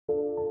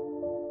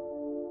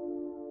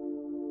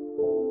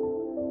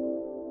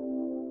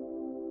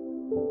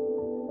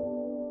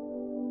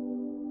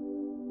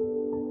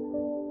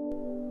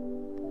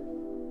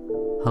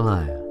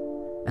Hello,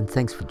 and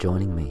thanks for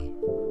joining me.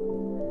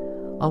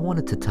 I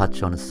wanted to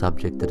touch on a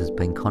subject that has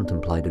been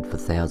contemplated for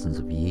thousands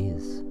of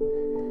years,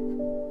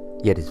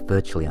 yet is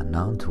virtually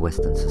unknown to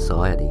Western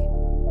society.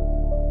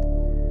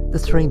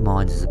 The Three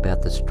Minds is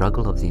about the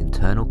struggle of the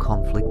internal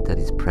conflict that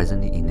is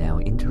present in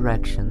our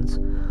interactions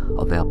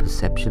of our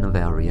perception of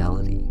our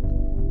reality.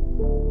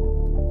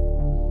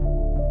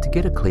 To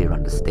get a clear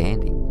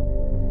understanding,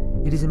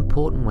 it is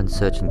important when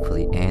searching for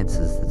the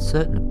answers that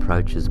certain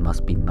approaches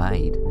must be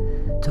made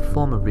to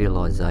form a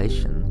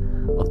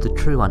realization of the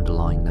true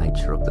underlying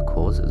nature of the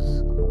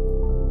causes.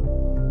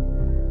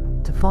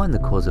 To find the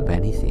cause of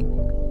anything,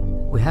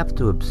 we have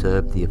to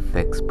observe the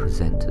effects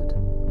presented,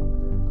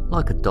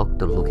 like a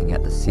doctor looking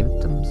at the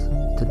symptoms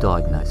to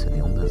diagnose an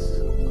illness.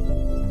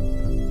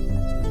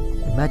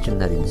 Imagine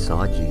that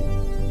inside you,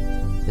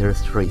 there are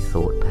three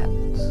thought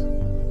patterns,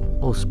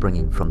 all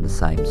springing from the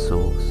same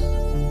source,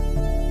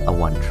 a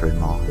one true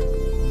mind.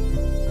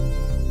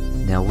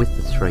 Now with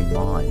the three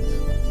minds,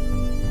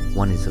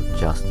 one is of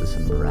justice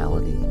and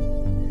morality,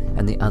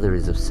 and the other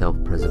is of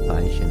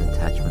self-preservation,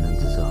 attachment and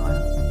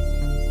desire.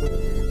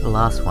 The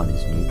last one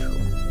is neutral.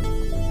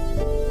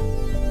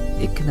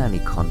 It can only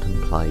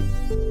contemplate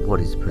what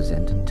is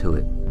presented to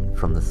it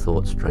from the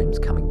thought streams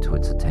coming to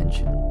its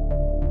attention.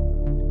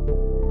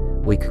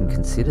 We can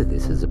consider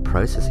this as a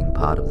processing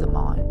part of the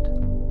mind.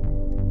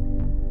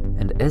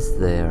 And as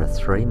there are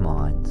three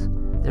minds,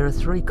 there are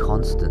three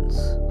constants,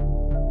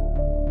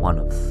 one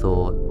of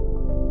thought,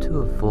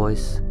 two of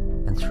voice,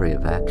 and three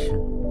of action.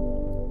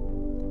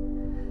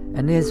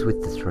 And as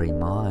with the three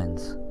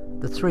minds,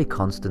 the three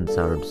constants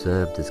are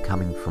observed as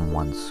coming from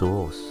one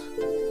source,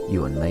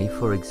 you and me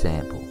for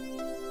example.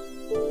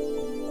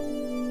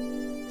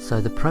 So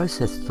the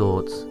processed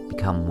thoughts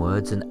become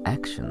words and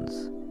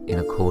actions in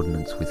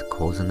accordance with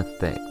cause and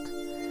effect,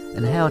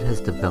 and how it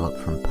has developed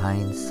from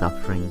pain,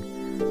 suffering,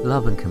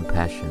 love and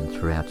compassion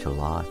throughout your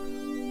life.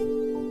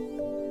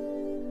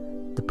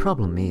 The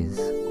problem is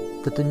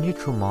that the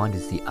neutral mind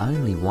is the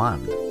only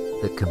one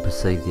that can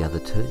perceive the other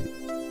two.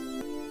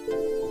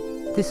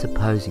 This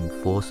opposing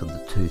force of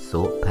the two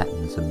thought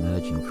patterns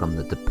emerging from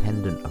the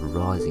dependent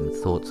arising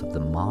thoughts of the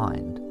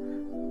mind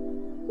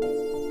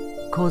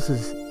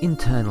causes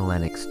internal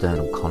and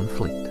external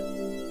conflict,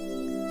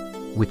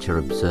 which are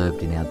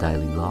observed in our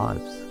daily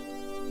lives.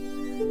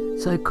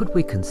 So could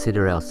we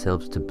consider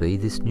ourselves to be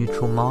this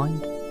neutral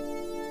mind?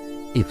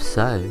 If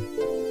so,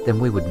 then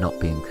we would not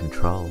be in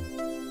control,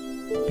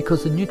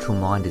 because the neutral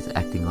mind is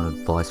acting on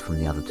advice from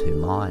the other two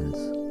minds.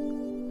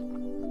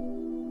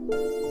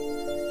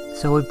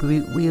 So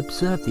we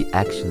observe the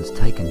actions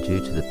taken due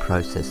to the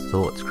processed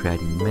thoughts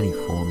creating many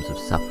forms of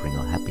suffering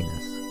or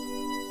happiness.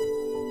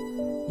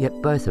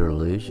 Yet both are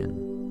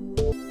illusion,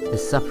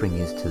 as suffering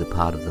is to the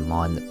part of the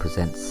mind that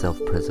presents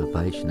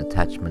self-preservation,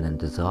 attachment and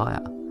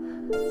desire.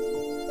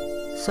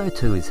 So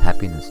too is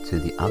happiness to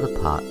the other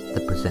part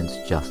that presents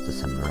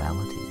justice and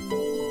morality.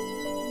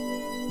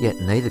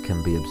 Yet neither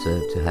can be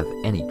observed to have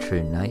any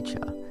true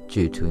nature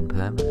due to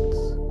impermanence.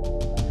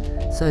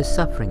 So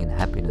suffering and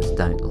happiness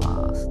don't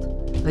last.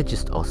 They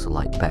just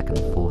oscillate back and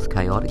forth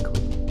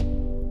chaotically.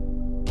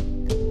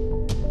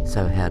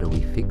 So how do we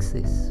fix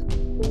this?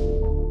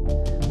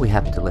 We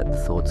have to let the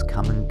thoughts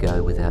come and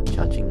go without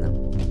judging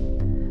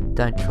them.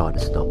 Don't try to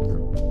stop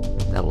them.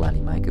 That'll only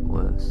make it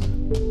worse.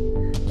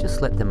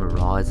 Just let them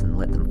arise and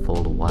let them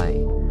fall away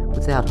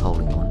without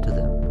holding on to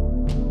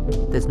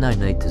them. There's no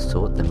need to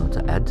sort them or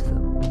to add to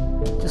them.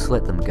 Just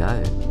let them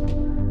go.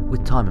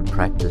 With time and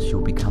practice, you'll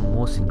become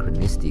more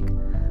synchronistic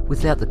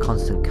without the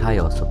constant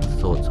chaos of the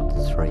thoughts of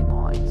the three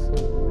minds.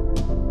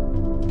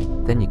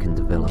 Then you can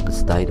develop a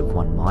state of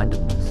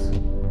one-mindedness,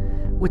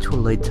 which will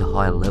lead to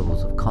higher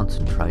levels of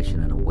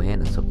concentration and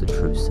awareness of the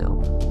true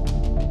self,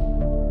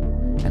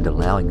 and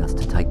allowing us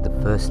to take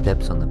the first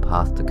steps on the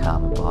path to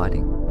calm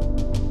abiding.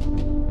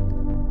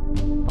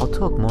 I'll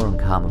talk more on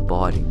calm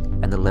abiding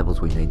and the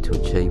levels we need to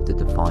achieve the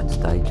defined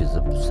stages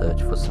of the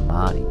search for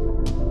samadhi.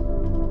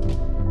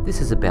 This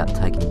is about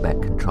taking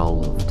back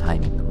control of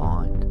taming the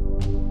mind.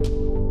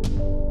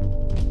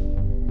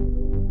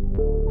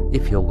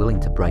 If you're willing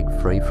to break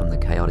free from the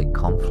chaotic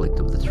conflict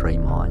of the three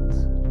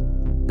minds,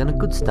 then a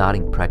good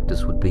starting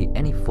practice would be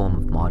any form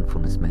of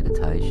mindfulness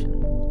meditation.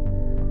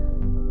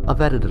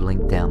 I've added a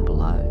link down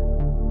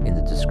below in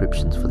the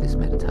descriptions for this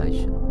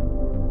meditation.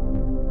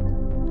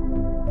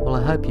 Well,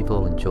 I hope you've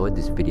all enjoyed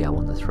this video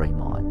on the three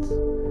minds,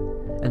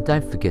 and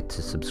don't forget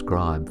to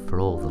subscribe for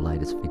all the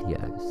latest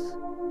videos.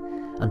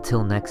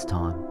 Until next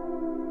time,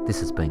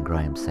 this has been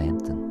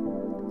Samten.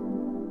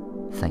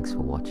 Thanks for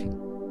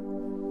watching.